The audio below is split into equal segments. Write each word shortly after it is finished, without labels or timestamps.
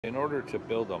In order to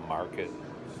build a market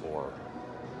for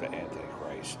the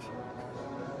Antichrist,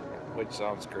 which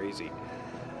sounds crazy,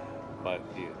 but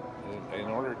in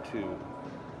order to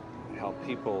help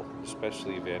people,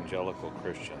 especially evangelical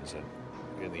Christians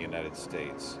in the United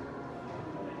States,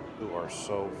 who are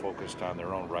so focused on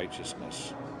their own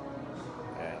righteousness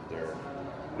and they're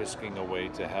whisking away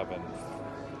to heaven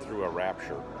through a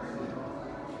rapture,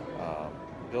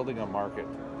 building a market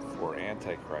for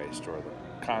Antichrist, or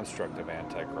the construct of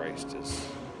Antichrist, is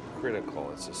critical.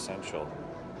 It's essential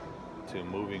to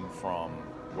moving from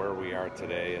where we are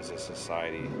today as a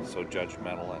society, so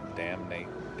judgmental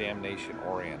and damnation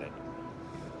oriented,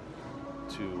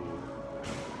 to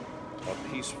a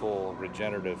peaceful,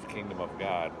 regenerative kingdom of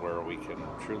God where we can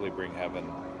truly bring heaven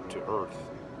to earth.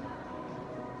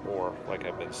 Or, like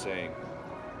I've been saying,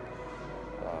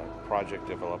 project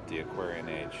develop the Aquarian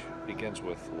Age begins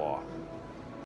with law.